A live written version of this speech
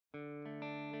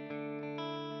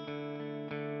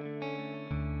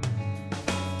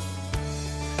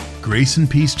Grace and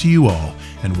peace to you all,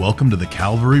 and welcome to the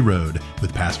Calvary Road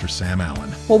with Pastor Sam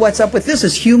Allen. Well, what's up with this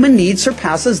is human need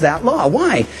surpasses that law.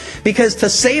 Why? Because to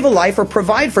save a life or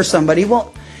provide for somebody,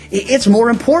 well, it's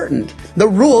more important. The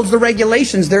rules, the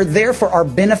regulations, they're there for our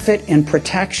benefit and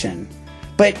protection.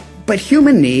 But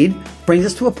human need brings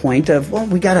us to a point of, well,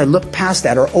 we got to look past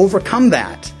that or overcome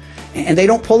that. And they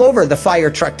don't pull over the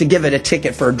fire truck to give it a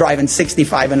ticket for driving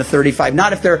 65 and a 35,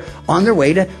 not if they're on their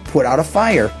way to put out a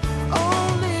fire.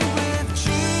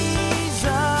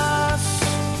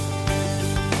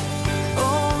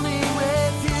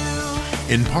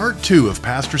 In part 2 of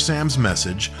Pastor Sam's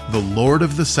message, The Lord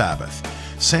of the Sabbath,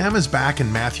 Sam is back in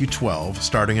Matthew 12,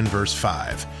 starting in verse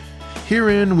 5.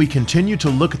 Herein we continue to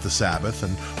look at the Sabbath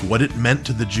and what it meant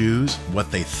to the Jews,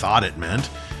 what they thought it meant,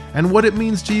 and what it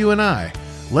means to you and I.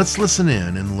 Let's listen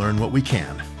in and learn what we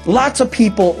can. Lots of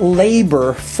people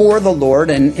labor for the Lord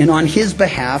and on His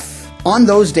behalf on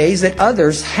those days that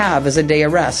others have as a day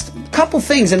of rest. A couple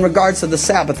things in regards to the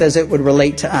Sabbath as it would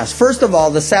relate to us. First of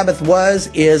all, the Sabbath was,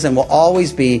 is, and will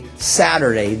always be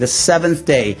Saturday, the seventh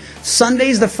day.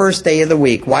 Sunday's the first day of the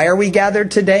week. Why are we gathered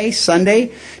today,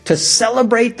 Sunday? To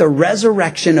celebrate the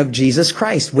resurrection of Jesus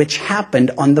Christ, which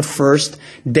happened on the first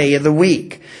day of the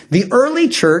week. The early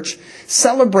church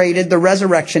celebrated the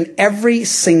resurrection every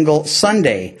single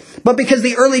Sunday. But because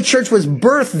the early church was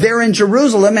birthed there in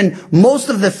Jerusalem and most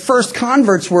of the first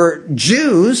converts were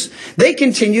Jews, they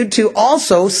continued to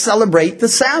also celebrate the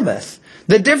Sabbath.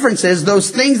 The difference is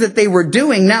those things that they were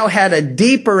doing now had a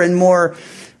deeper and more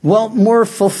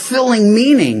fulfilling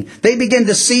meaning. They began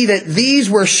to see that these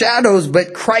were shadows,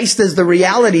 but Christ is the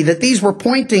reality, that these were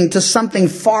pointing to something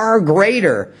far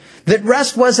greater. That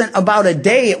rest wasn't about a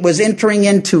day, it was entering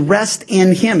into rest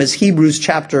in Him, as Hebrews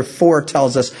chapter 4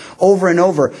 tells us over and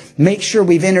over. Make sure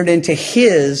we've entered into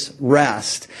His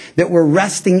rest, that we're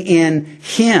resting in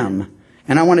Him.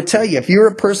 And I want to tell you, if you're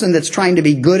a person that's trying to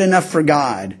be good enough for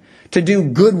God, to do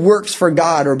good works for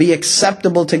God, or be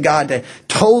acceptable to God, to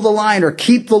toe the line, or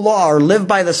keep the law, or live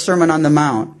by the Sermon on the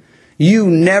Mount, you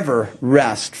never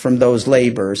rest from those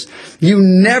labors. You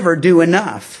never do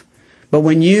enough. But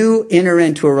when you enter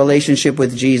into a relationship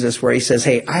with Jesus where He says,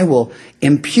 hey, I will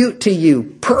impute to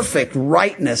you perfect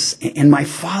rightness in my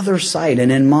Father's sight and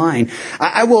in mine.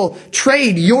 I will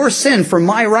trade your sin for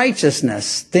my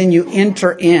righteousness. Then you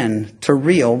enter in to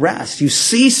real rest. You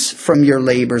cease from your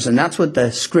labors, and that's what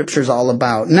the Scripture's all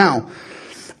about. Now,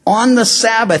 on the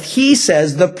Sabbath, He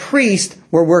says the priests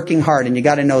were working hard, and you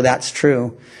got to know that's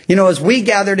true. You know, as we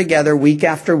gather together week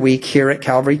after week here at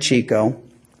Calvary Chico,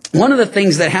 one of the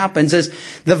things that happens is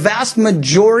the vast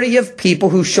majority of people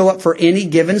who show up for any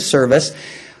given service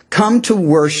come to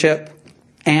worship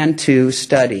and to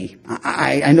study.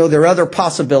 I know there are other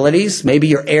possibilities. Maybe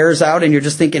your air's out and you're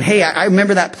just thinking, hey, I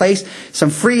remember that place. Some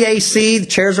free AC. The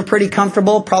chairs are pretty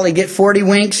comfortable. Probably get 40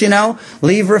 winks,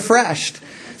 leave refreshed.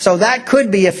 So that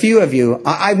could be a few of you.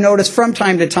 I've noticed from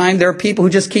time to time there are people who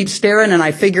just keep staring, and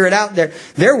I figure it out.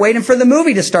 They're waiting for the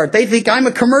movie to start. They think I'm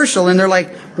a commercial, and they're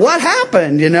like, what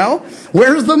happened,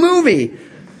 Where's the movie?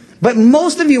 But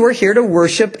most of you are here to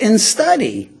worship and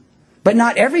study. But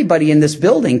not everybody in this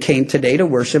building came today to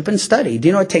worship and study. Do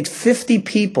you know it takes 50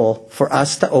 people for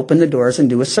us to open the doors and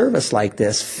do a service like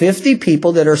this? 50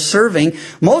 people that are serving,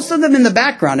 most of them in the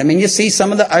background. I mean, you see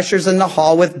some of the ushers in the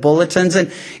hall with bulletins,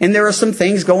 and there are some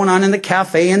things going on in the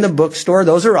cafe and the bookstore.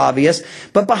 Those are obvious.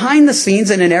 But behind the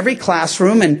scenes and in every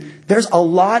classroom, and there's a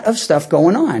lot of stuff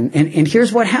going on. And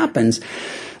here's what happens.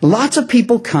 Lots of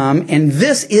people come, and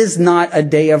this is not a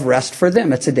day of rest for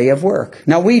them. It's a day of work.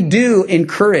 Now, we do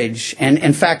encourage, and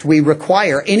in fact, we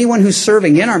require anyone who's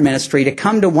serving in our ministry to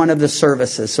come to one of the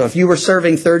services. So if you were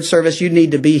serving third service, you'd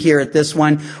need to be here at this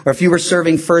one. Or if you were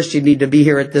serving first, you'd need to be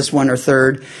here at this one or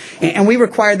third. And we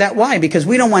require that. Why? Because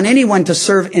we don't want anyone to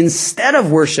serve instead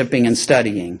of worshiping and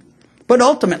studying. But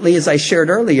ultimately, as I shared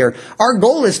earlier, our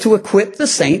goal is to equip the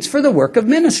saints for the work of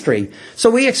ministry. So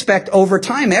we expect over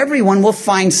time, everyone will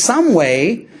find some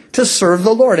way to serve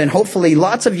the Lord. And hopefully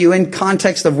lots of you in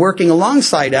context of working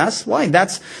alongside us, why?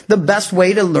 That's the best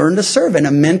way to learn to serve, in a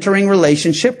mentoring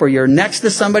relationship where you're next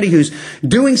to somebody who's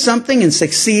doing something and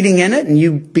succeeding in it, and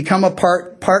you become a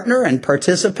partner and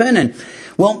participant. And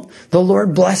well, the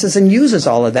Lord blesses and uses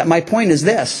all of that. My point is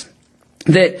this,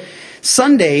 that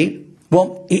Sunday,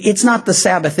 well, it's not the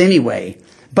Sabbath anyway.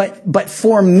 But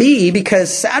for me,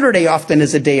 because Saturday often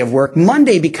is a day of work,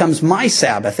 Monday becomes my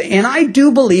Sabbath. And I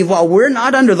do believe while we're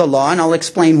not under the law, and I'll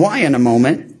explain why in a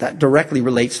moment, that directly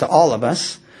relates to all of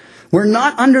us. We're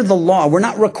not under the law. We're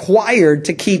not required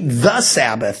to keep the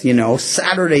Sabbath,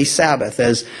 Saturday Sabbath,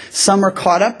 as some are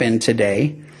caught up in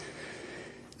today.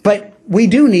 But we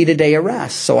do need a day of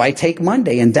rest. So I take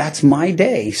Monday, and that's my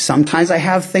day. Sometimes I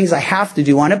have things I have to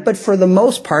do on it, but for the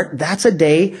most part, that's a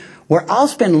day where I'll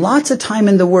spend lots of time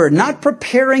in the Word, not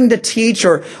preparing to teach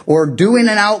or doing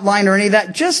an outline or any of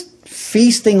that, just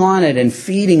feasting on it and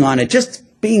feeding on it, just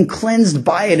being cleansed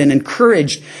by it and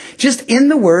encouraged, just in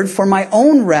the Word for my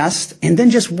own rest, and then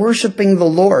just worshiping the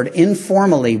Lord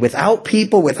informally, without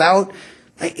people,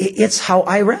 it's how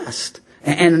I rest.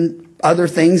 And other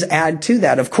things add to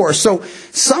that, of course. So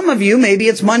some of you, maybe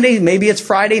it's Monday, maybe it's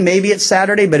Friday, maybe it's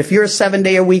Saturday, but if you're a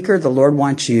 7-day-a-weeker, the Lord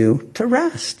wants you to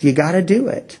rest. You got to do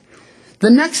it. The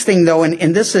next thing, though,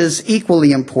 and this is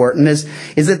equally important, is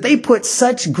that they put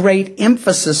such great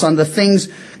emphasis on the things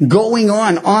going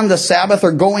on the Sabbath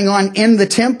or going on in the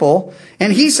temple.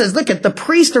 And he says, look, the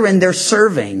priests are in there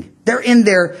serving. They're in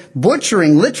there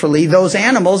butchering, literally, those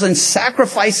animals and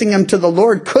sacrificing them to the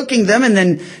Lord, cooking them, and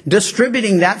then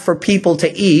distributing that for people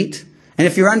to eat. And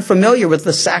if you're unfamiliar with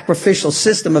the sacrificial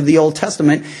system of the Old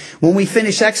Testament, when we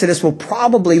finish Exodus, we'll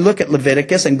probably look at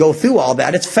Leviticus and go through all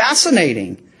that. It's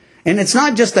fascinating. And it's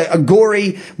not just a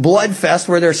gory blood fest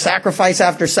where there's sacrifice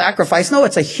after sacrifice. No,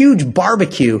 it's a huge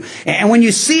barbecue. And when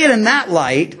you see it in that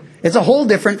light, it's a whole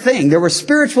different thing. There were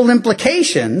spiritual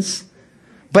implications,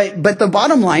 but the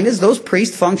bottom line is those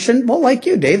priests functioned, well, like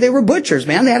you, Dave. They were butchers,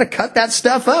 man. They had to cut that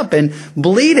stuff up and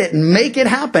bleed it and make it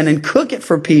happen and cook it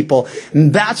for people.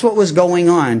 And that's what was going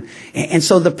on. And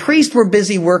so the priests were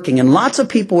busy working, and lots of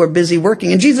people were busy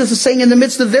working. And Jesus is saying in the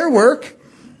midst of their work,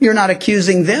 you're not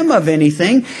accusing them of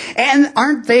anything. And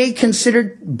aren't they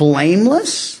considered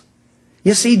blameless?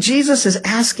 You see, Jesus is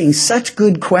asking such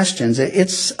good questions.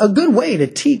 It's a good way to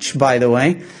teach, by the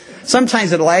way.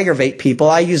 Sometimes it'll aggravate people.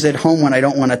 I use it at home when I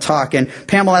don't want to talk. And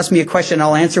Pamela asks me a question,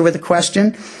 I'll answer with a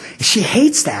question. She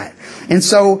hates that. And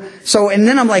and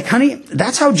then I'm like, honey,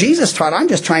 that's how Jesus taught. I'm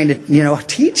just trying to,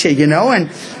 teach you, And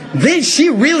then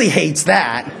she really hates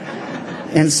that.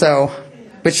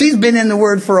 But she's been in the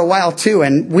Word for a while too,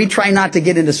 and we try not to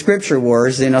get into scripture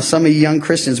wars. Some of you young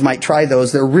Christians might try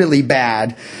those. They're really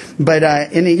bad. But,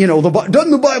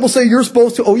 doesn't the Bible say you're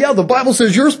supposed to? Oh yeah, the Bible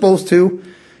says you're supposed to.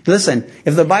 Listen,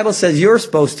 if the Bible says you're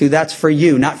supposed to, that's for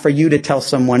you, not for you to tell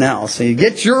someone else. So you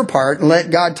get your part and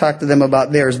let God talk to them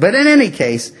about theirs. But in any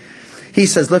case, he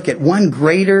says, look at one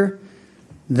greater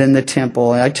than the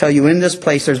temple. And I tell you, in this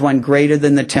place, there's one greater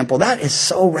than the temple. That is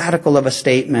so radical of a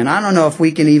statement. I don't know if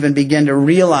we can even begin to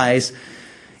realize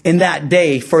in that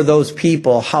day for those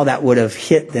people how that would have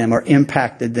hit them or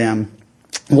impacted them.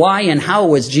 Why and how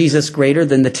was Jesus greater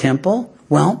than the temple?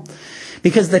 Well,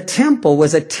 because the temple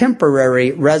was a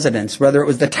temporary residence, whether it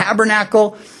was the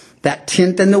tabernacle, that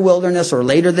tent in the wilderness, or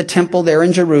later the temple there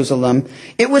in Jerusalem.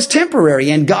 It was temporary,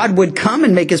 and God would come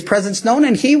and make his presence known,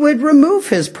 and he would remove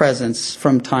his presence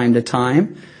from time to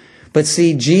time. But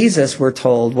see, Jesus, we're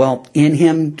told, in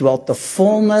him dwelt the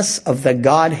fullness of the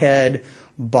Godhead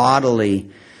bodily.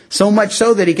 So much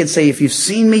so that he could say, if you've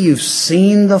seen me, you've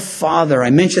seen the Father. I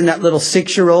mentioned that little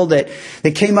 6-year-old that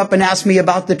came up and asked me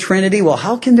about the Trinity. Well,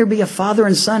 how can there be a Father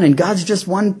and Son and God's just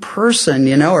one person,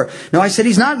 Or, no, I said,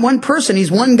 he's not one person. He's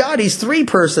one God. He's 3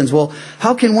 persons. Well,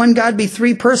 how can one God be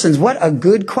 3 persons? What a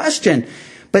good question.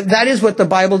 But that is what the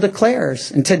Bible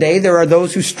declares. And today there are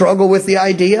those who struggle with the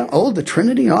idea, the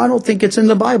Trinity, no, I don't think it's in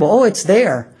the Bible. Oh, it's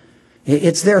there.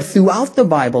 It's there throughout the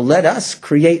Bible. Let us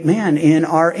create man in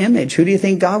our image. Who do you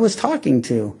think God was talking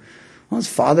to? Well, it's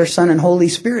Father, Son, and Holy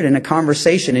Spirit in a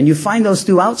conversation. And you find those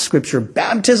throughout Scripture.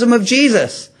 Baptism of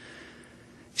Jesus.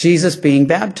 Jesus being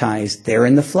baptized there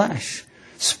in the flesh.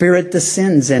 Spirit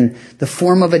descends in the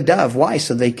form of a dove. Why?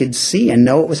 So they could see and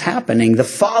know what was happening. The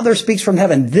Father speaks from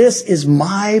heaven. This is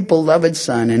my beloved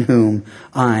Son in whom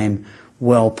I'm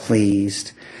well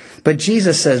pleased. But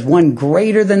Jesus says, one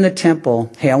greater than the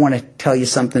temple. Hey, I want to tell you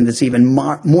something that's even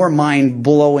more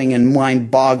mind-blowing and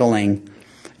mind-boggling.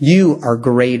 You are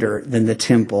greater than the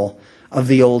temple of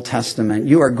the Old Testament.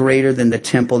 You are greater than the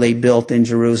temple they built in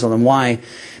Jerusalem. Why?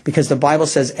 Because the Bible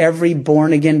says every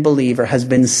born-again believer has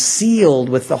been sealed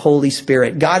with the Holy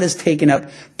Spirit. God has taken up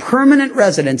permanent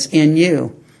residence in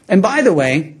you. And by the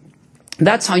way,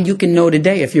 that's how you can know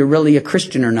today if you're really a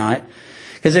Christian or not.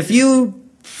 Because if you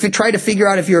try to figure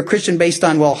out if you're a Christian based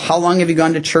on, how long have you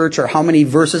gone to church, or how many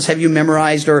verses have you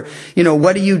memorized, or,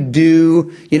 what do you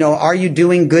do? Are you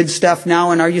doing good stuff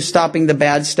now, and are you stopping the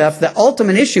bad stuff? The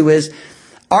ultimate issue is,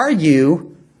 are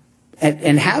you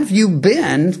and have you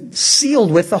been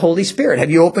sealed with the Holy Spirit? Have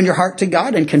you opened your heart to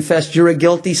God and confessed you're a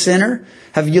guilty sinner?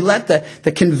 Have you let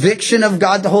the conviction of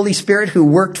God, the Holy Spirit, who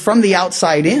worked from the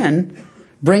outside in,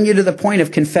 bring you to the point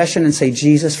of confession and say,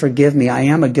 Jesus, forgive me. I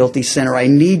am a guilty sinner. I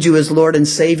need you as Lord and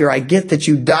Savior. I get that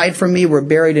you died for me, were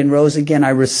buried and rose again. I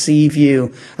receive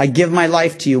you. I give my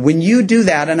life to you. When you do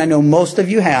that, and I know most of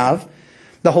you have,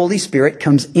 the Holy Spirit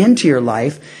comes into your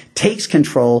life, takes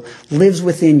control, lives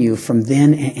within you from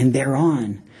then and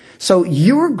thereon. So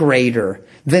you're greater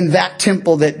than that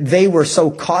temple that they were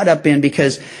so caught up in,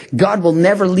 because God will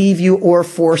never leave you or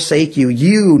forsake you.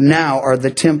 You now are the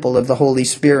temple of the Holy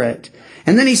Spirit.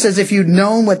 And then he says, if you'd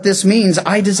known what this means,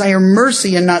 I desire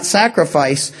mercy and not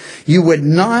sacrifice, you would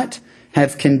not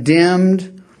have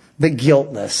condemned the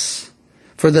guiltless.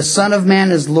 For the Son of Man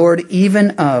is Lord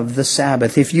even of the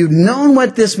Sabbath. If you'd known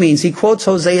what this means, he quotes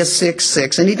Hosea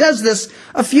 6:6, and he does this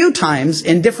a few times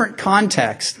in different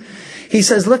contexts. He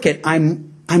says, look,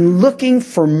 I'm looking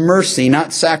for mercy,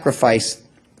 not sacrifice.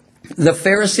 The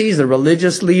Pharisees, the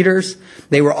religious leaders,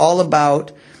 they were all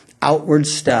about outward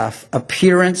stuff,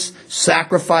 appearance,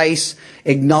 sacrifice,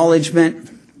 acknowledgement.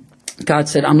 God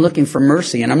said, I'm looking for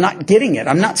mercy, and I'm not getting it.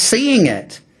 I'm not seeing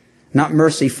it. Not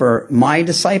mercy for my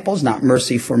disciples, not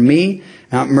mercy for me,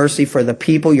 not mercy for the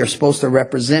people you're supposed to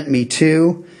represent me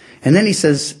to. And then he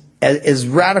says, as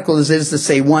radical as it is to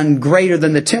say one greater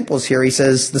than the temples here, he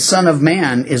says, the Son of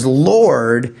Man is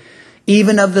Lord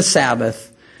even of the Sabbath.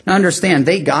 Now understand,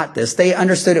 they got this. They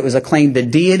understood it was a claim to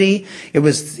deity. He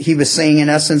was saying in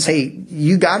essence, hey,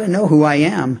 you got to know who I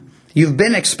am. You've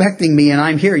been expecting me and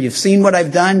I'm here. You've seen what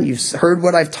I've done. You've heard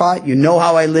what I've taught. You know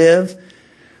how I live.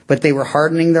 But they were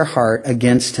hardening their heart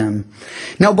against him.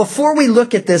 Now, before we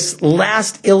look at this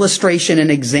last illustration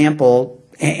and example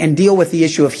and deal with the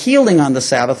issue of healing on the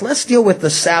Sabbath, let's deal with the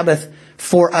Sabbath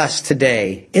for us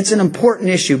today. It's an important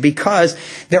issue because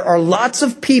there are lots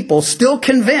of people still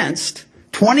convinced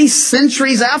 20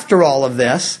 centuries after all of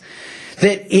this,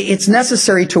 that it's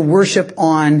necessary to worship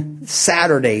on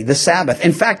Saturday, the Sabbath.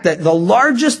 In fact, that the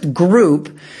largest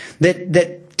group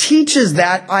that teaches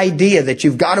that idea that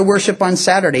you've got to worship on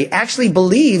Saturday actually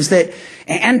believes that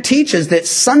and teaches that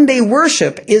Sunday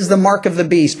worship is the mark of the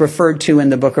beast referred to in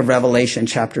the book of Revelation,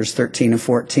 chapters 13 and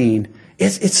 14.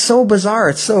 It's so bizarre.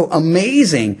 It's so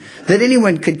amazing that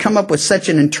anyone could come up with such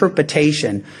an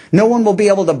interpretation. No one will be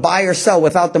able to buy or sell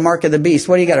without the mark of the beast.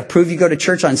 What do you got to prove? You go to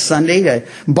church on Sunday to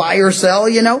buy or sell,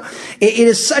 you know? It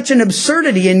is such an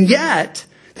absurdity. And yet,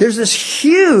 there's this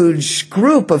huge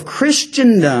group of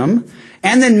Christendom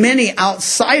and then many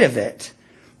outside of it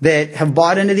that have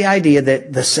bought into the idea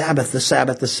that the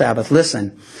Sabbath.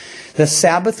 Listen. The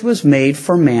Sabbath was made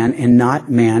for man and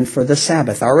not man for the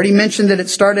Sabbath. I already mentioned that it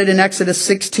started in Exodus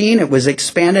 16. It was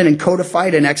expanded and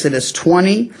codified in Exodus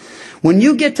 20. When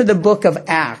you get to the book of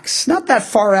Acts, not that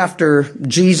far after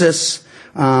Jesus'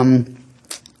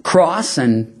 cross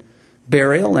and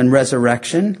burial and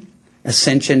resurrection,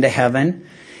 ascension to heaven,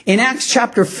 in Acts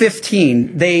chapter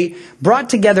 15, they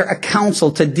brought together a council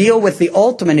to deal with the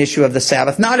ultimate issue of the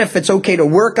Sabbath. Not if it's okay to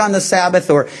work on the Sabbath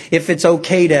or if it's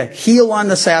okay to heal on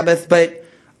the Sabbath, but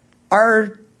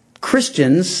are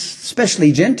Christians,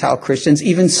 especially Gentile Christians,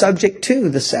 even subject to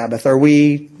the Sabbath? Are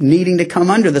we needing to come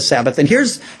under the Sabbath? And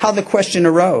here's how the question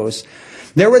arose.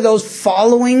 There were those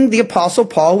following the Apostle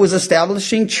Paul, who was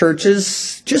establishing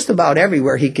churches just about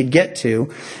everywhere he could get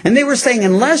to. And they were saying,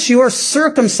 unless you are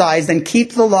circumcised and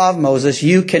keep the law of Moses,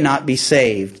 you cannot be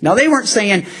saved. Now, they weren't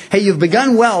saying, hey, you've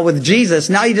begun well with Jesus.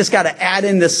 Now you just got to add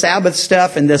in this Sabbath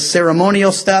stuff and this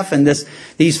ceremonial stuff and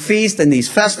these feasts and these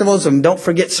festivals. And don't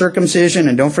forget circumcision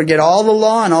and don't forget all the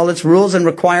law and all its rules and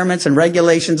requirements and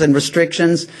regulations and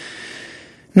restrictions.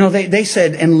 No, they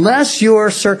said, unless you're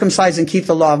circumcised and keep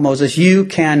the law of Moses, you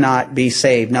cannot be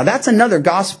saved. Now, that's another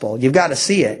gospel. You've got to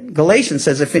see it. Galatians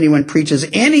says, if anyone preaches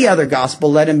any other gospel,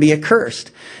 let him be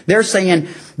accursed. They're saying,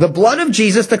 the blood of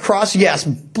Jesus, the cross, yes,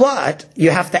 but you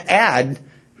have to add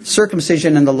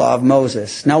circumcision and the law of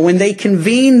Moses. Now, when they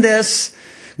convene this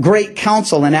great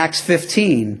council in Acts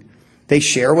 15, they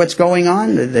share what's going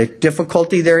on, the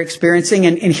difficulty they're experiencing.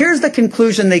 And here's the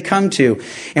conclusion they come to.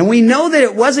 And we know that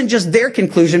it wasn't just their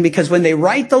conclusion, because when they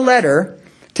write the letter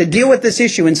to deal with this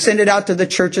issue and send it out to the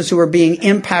churches who are being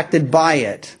impacted by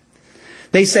it,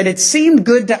 they said, it seemed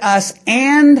good to us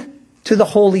and to the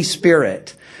Holy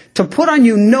Spirit to put on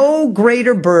you no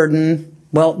greater burden,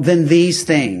 than these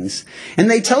things.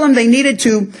 And they tell them they needed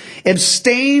to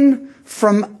abstain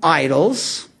from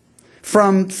idols,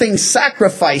 from things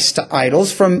sacrificed to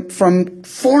idols, from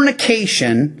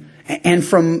fornication, and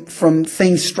from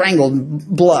things strangled,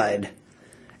 blood.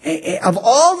 Of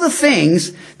all the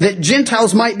things that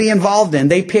Gentiles might be involved in,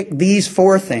 they picked these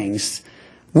 4 things.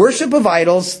 Worship of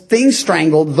idols, things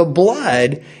strangled, the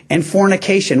blood, and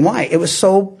fornication. Why? It was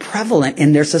so prevalent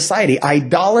in their society.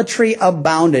 Idolatry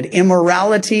abounded.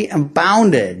 Immorality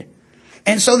abounded.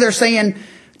 And so they're saying,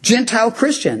 Gentile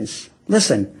Christians,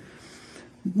 listen,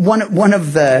 one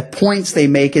of the points they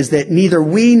make is that neither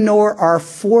we nor our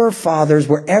forefathers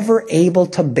were ever able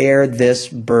to bear this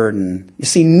burden. You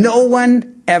see, no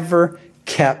one ever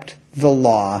kept the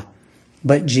law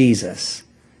but Jesus.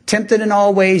 Tempted in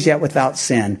all ways, yet without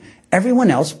sin. Everyone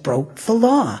else broke the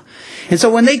law. And so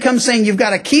when they come saying you've got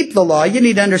to keep the law, you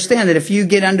need to understand that if you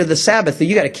get under the Sabbath,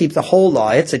 you got to keep the whole law.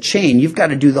 It's a chain. You've got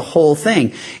to do the whole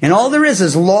thing. And all there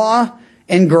is law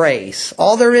and grace.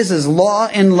 All there is law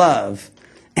and love.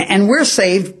 And we're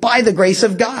saved by the grace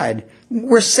of God.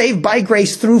 We're saved by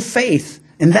grace through faith.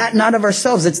 And that not of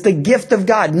ourselves. It's the gift of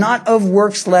God, not of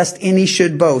works, lest any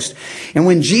should boast. And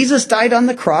when Jesus died on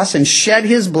the cross and shed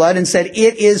his blood and said,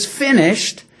 it is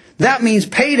finished, that means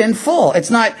paid in full. It's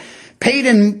not paid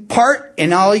in part,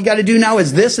 and all you got to do now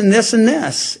is this and this and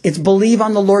this. It's believe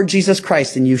on the Lord Jesus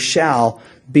Christ, and you shall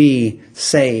be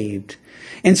saved.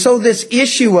 And so this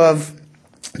issue of,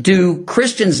 do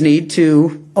Christians need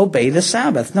to obey the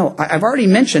Sabbath? No, I've already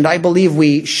mentioned, I believe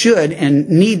we should and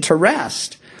need to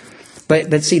rest.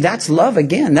 But see, that's love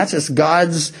again. That's just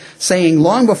God's saying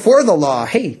long before the law,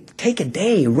 hey, take a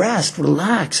day, rest,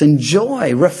 relax,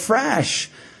 enjoy, refresh,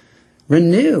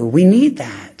 renew. We need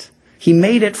that. He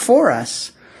made it for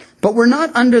us. But we're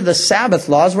not under the Sabbath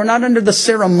laws. We're not under the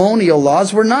ceremonial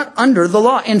laws. We're not under the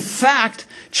law. In fact,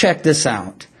 check this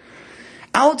out.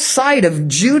 Outside of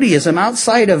Judaism,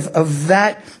 outside of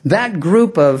that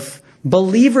group of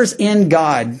believers in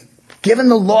God, given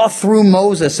the law through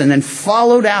Moses and then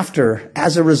followed after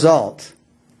as a result,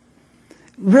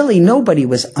 really nobody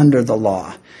was under the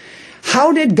law.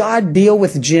 How did God deal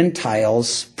with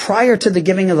Gentiles prior to the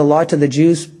giving of the law to the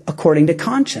Jews? According to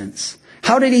conscience.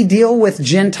 How did he deal with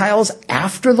Gentiles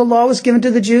after the law was given to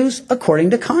the Jews?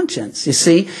 According to conscience. You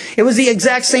see, it was the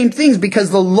exact same things, because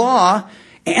the law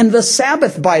and the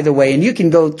Sabbath, by the way, and you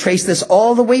can go trace this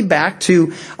all the way back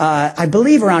to, I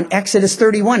believe around Exodus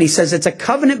 31. He says it's a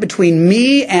covenant between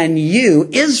me and you,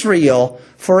 Israel,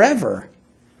 forever.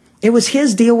 It was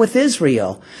his deal with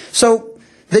Israel. So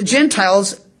the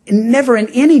Gentiles never in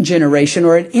any generation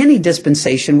or in any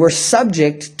dispensation were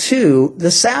subject to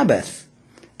the Sabbath.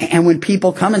 And when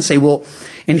people come and say, well,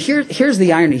 and here's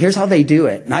the irony. Here's how they do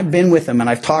it. And I've been with them and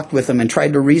I've talked with them and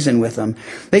tried to reason with them.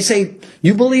 They say,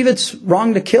 you believe it's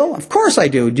wrong to kill? Of course I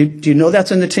do. Do you know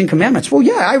that's in the Ten Commandments? Well,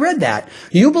 yeah, I read that.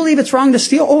 You believe it's wrong to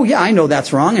steal? Oh, yeah, I know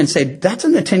that's wrong. And say, that's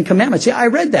in the Ten Commandments. Yeah, I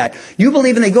read that. You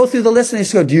believe, and they go through the list and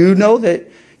they go, do you know that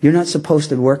you're not supposed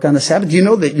to work on the Sabbath? Do you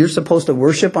know that you're supposed to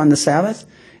worship on the Sabbath?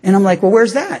 And I'm like, well,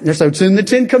 where's that? And they're like, it's in the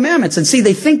Ten Commandments. And see,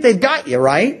 they think they've got you,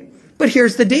 right? But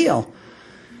here's the deal.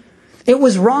 It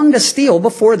was wrong to steal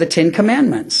before the Ten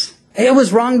Commandments. It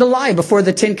was wrong to lie before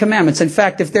the Ten Commandments. In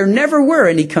fact, if there never were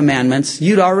any commandments,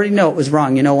 you'd already know it was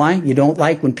wrong. You know why? You don't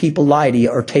like when people lie to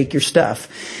you or take your stuff.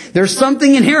 There's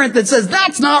something inherent that says,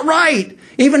 that's not right.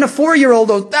 Even a 4-year-old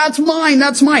goes, that's mine,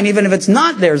 that's mine. Even if it's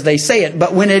not theirs, they say it.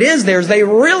 But when it is theirs, they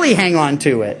really hang on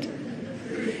to it.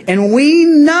 And we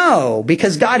know,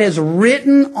 because God has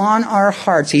written on our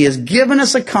hearts, He has given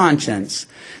us a conscience.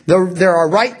 There are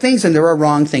right things and there are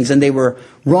wrong things. And they were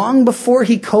wrong before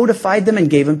He codified them and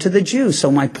gave them to the Jews.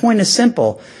 So my point is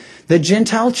simple. The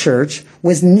Gentile church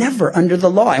was never under the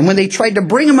law. And when they tried to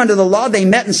bring them under the law, they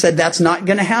met and said, that's not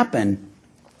going to happen.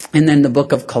 And then the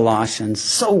book of Colossians,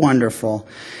 so wonderful.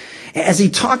 As he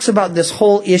talks about this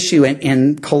whole issue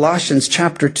in Colossians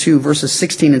chapter 2, verses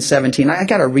 16 and 17, I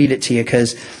got to read it to you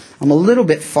because I'm a little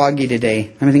bit foggy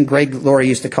today. I think Greg Laurie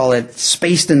used to call it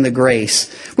spaced in the grace,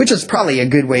 which is probably a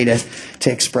good way to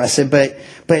express it.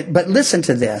 But listen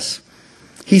to this.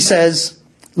 He says,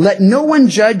 let no one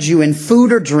judge you in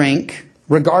food or drink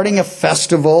regarding a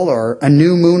festival or a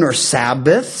new moon or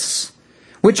Sabbaths,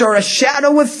 which are a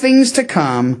shadow of things to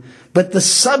come, but the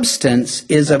substance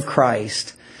is of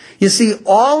Christ. You see,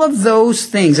 all of those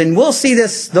things, and we'll see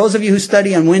this, those of you who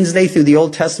study on Wednesday through the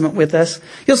Old Testament with us,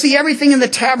 you'll see everything in the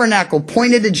tabernacle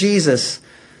pointed to Jesus.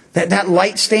 That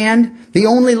light stand, the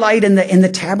only light in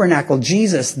the tabernacle,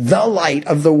 Jesus, the light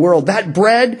of the world. That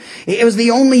bread, it was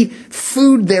the only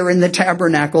food there in the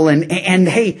tabernacle. And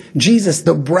hey, Jesus,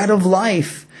 the bread of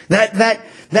life.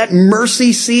 That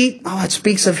mercy seat, it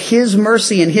speaks of His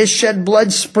mercy and His shed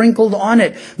blood sprinkled on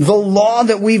it. The law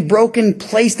that we've broken,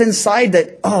 placed inside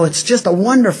that, it's just a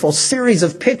wonderful series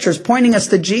of pictures pointing us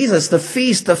to Jesus, the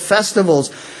feast, the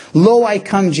festivals. Lo, I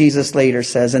come, Jesus later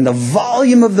says, in the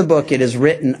volume of the book it is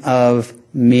written of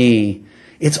me.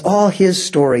 It's all His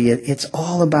story. It's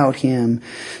all about Him.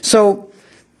 So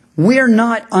We're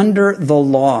not under the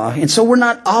law. And so we're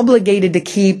not obligated to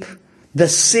keep the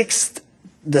 6th,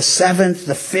 the 7th,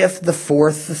 the 5th, the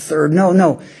 4th, the 3rd.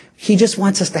 No. He just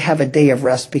wants us to have a day of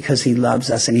rest because he loves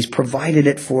us and he's provided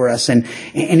it for us and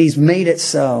he's made it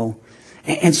so.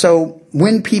 And so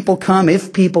when people come,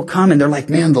 if people come and they're like,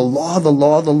 man, the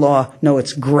law. No,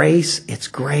 it's grace. It's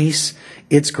grace.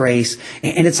 It's grace.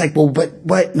 And it's like, well,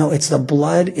 but no, it's the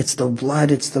blood. It's the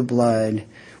blood. It's the blood.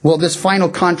 Well, this final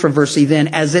controversy then,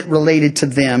 as it related to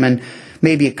them, and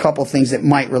maybe a couple things that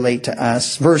might relate to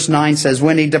us. Verse 9 says,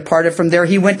 when he departed from there,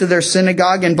 he went to their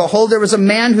synagogue, and behold, there was a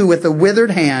man who with a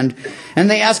withered hand, and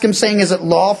they asked him, saying, is it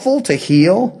lawful to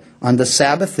heal on the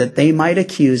Sabbath, that they might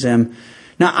accuse him?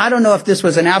 Now, I don't know if this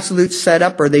was an absolute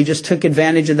setup or they just took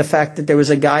advantage of the fact that there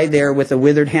was a guy there with a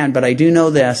withered hand, but I do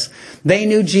know this. They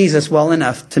knew Jesus well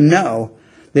enough to know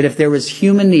that if there was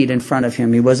human need in front of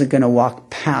him, he wasn't going to walk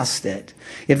past it.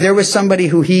 If there was somebody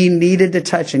who he needed to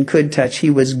touch and could touch, he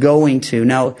was going to.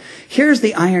 Now, here's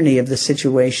the irony of the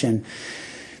situation.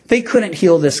 They couldn't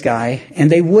heal this guy,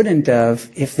 and they wouldn't have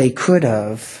if they could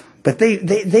have. But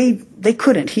they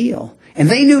couldn't heal. And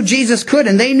they knew Jesus could,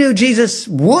 and they knew Jesus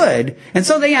would. And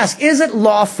so they asked, is it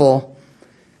lawful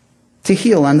to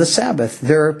heal on the Sabbath?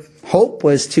 Their hope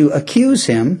was to accuse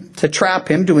him, to trap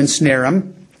him, to ensnare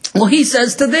him. Well, he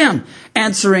says to them,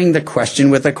 answering the question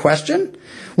with a question,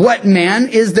 what man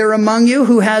is there among you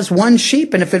who has one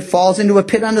sheep, and if it falls into a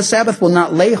pit on the Sabbath, will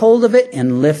not lay hold of it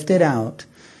and lift it out?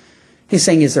 He's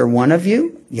saying, is there one of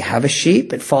you? You have a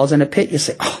sheep, it falls in a pit. You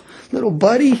say, oh, little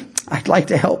buddy, I'd like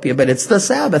to help you, but it's the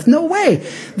Sabbath. No way.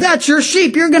 That's your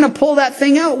sheep. You're going to pull that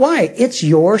thing out. Why? It's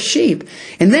your sheep.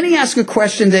 And then he asks a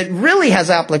question that really has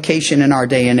application in our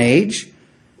day and age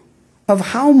of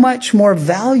how much more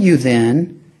value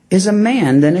then is a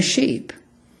man than a sheep.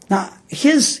 Now,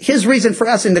 his reason for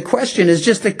asking the question is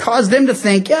just to cause them to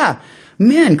think, yeah,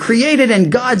 men created in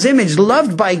God's image,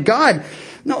 loved by God.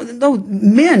 No,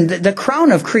 men, the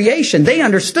crown of creation, they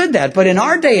understood that. But in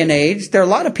our day and age, there are a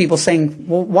lot of people saying,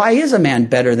 well, why is a man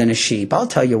better than a sheep? I'll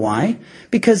tell you why.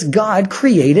 Because God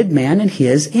created man in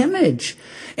his image.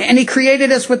 And he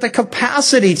created us with the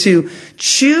capacity to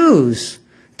choose,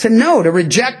 to know, to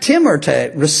reject him or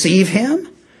to receive him.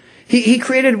 He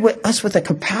created us with a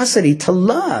capacity to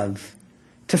love,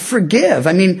 to forgive.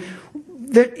 I mean,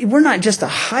 we're not just a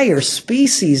higher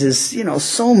species as,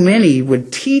 so many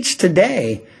would teach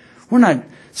today. We're not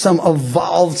some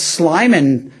evolved slime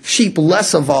and sheep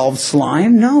less evolved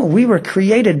slime. No, we were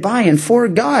created by and for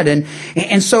God.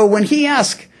 And so when he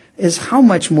asks, is how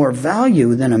much more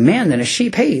value than a man than a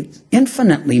sheep? Hey,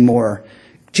 infinitely more.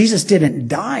 Jesus didn't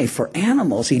die for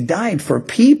animals. He died for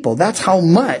people. That's how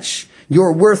much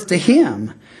you're worth to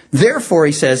him. Therefore,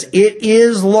 he says, it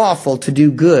is lawful to do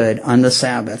good on the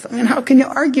Sabbath. I mean, how can you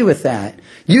argue with that?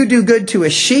 You do good to a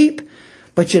sheep,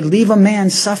 but you leave a man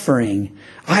suffering.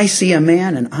 I see a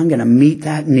man and I'm going to meet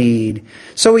that need.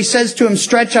 So he says to him,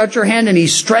 stretch out your hand, and he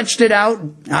stretched it out.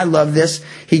 I love this.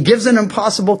 He gives an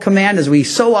impossible command, as we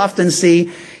so often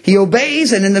see. He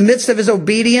obeys, and in the midst of his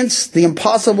obedience, the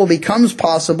impossible becomes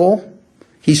possible.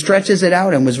 He stretches it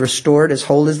out and was restored as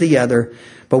whole as the other.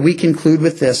 But we conclude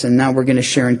with this, and now we're going to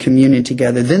share in communion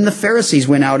together. Then the Pharisees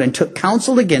went out and took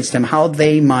counsel against him, how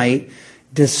they might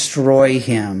destroy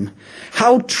him.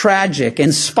 How tragic.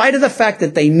 In spite of the fact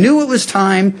that they knew it was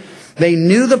time, they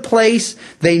knew the place,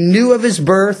 they knew of his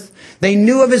birth, they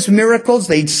knew of his miracles,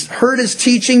 they'd heard his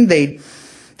teaching, they'd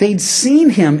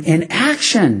seen him in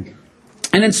action.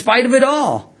 And in spite of it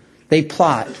all, they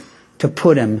plot to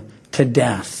put him to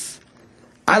death.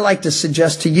 I like to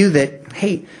suggest to you that,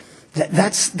 hey,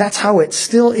 that's how it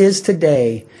still is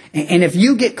today. And if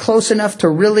you get close enough to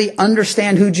really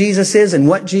understand who Jesus is and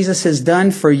what Jesus has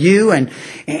done for you and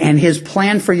his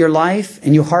plan for your life,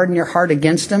 and you harden your heart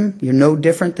against him, you're no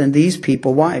different than these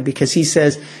people. Why? Because he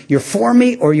says, you're for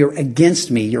me or you're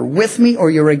against me. You're with me or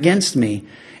you're against me.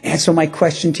 And so my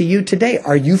question to you today,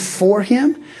 are you for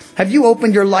him? Have you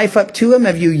opened your life up to him?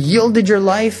 Have you yielded your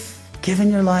life,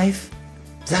 given your life?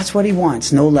 That's what he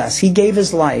wants, no less. He gave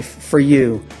his life for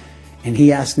you. And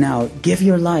he asks now, give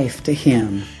your life to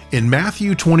him. In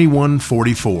Matthew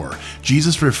 21:44,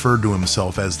 Jesus referred to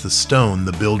himself as the stone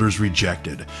the builders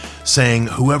rejected, saying,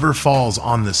 whoever falls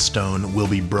on this stone will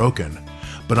be broken,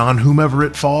 but on whomever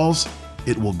it falls,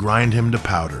 it will grind him to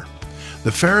powder.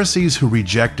 The Pharisees who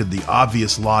rejected the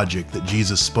obvious logic that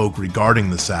Jesus spoke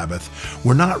regarding the Sabbath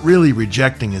were not really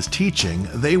rejecting his teaching,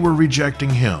 they were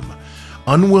rejecting him.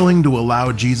 Unwilling to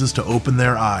allow Jesus to open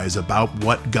their eyes about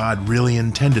what God really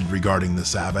intended regarding the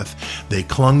Sabbath, they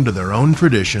clung to their own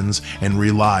traditions and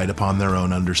relied upon their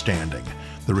own understanding.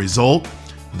 The result?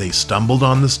 They stumbled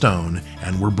on the stone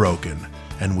and were broken.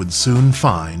 and would soon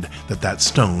find that that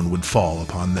stone would fall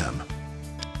upon them.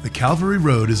 The Calvary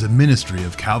Road is a ministry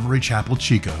of Calvary Chapel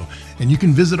Chico, and you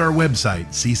can visit our website,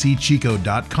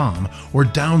 ccchico.com, or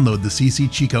download the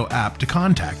CC Chico app to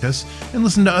contact us and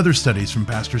listen to other studies from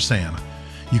Pastor Sam.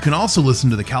 You can also listen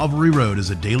to the Calvary Road as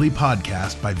a daily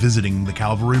podcast by visiting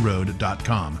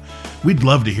thecalvaryroad.com. We'd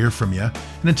love to hear from you,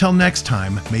 and until next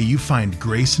time, may you find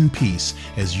grace and peace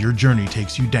as your journey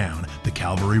takes you down the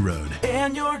Calvary Road.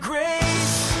 And your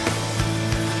grace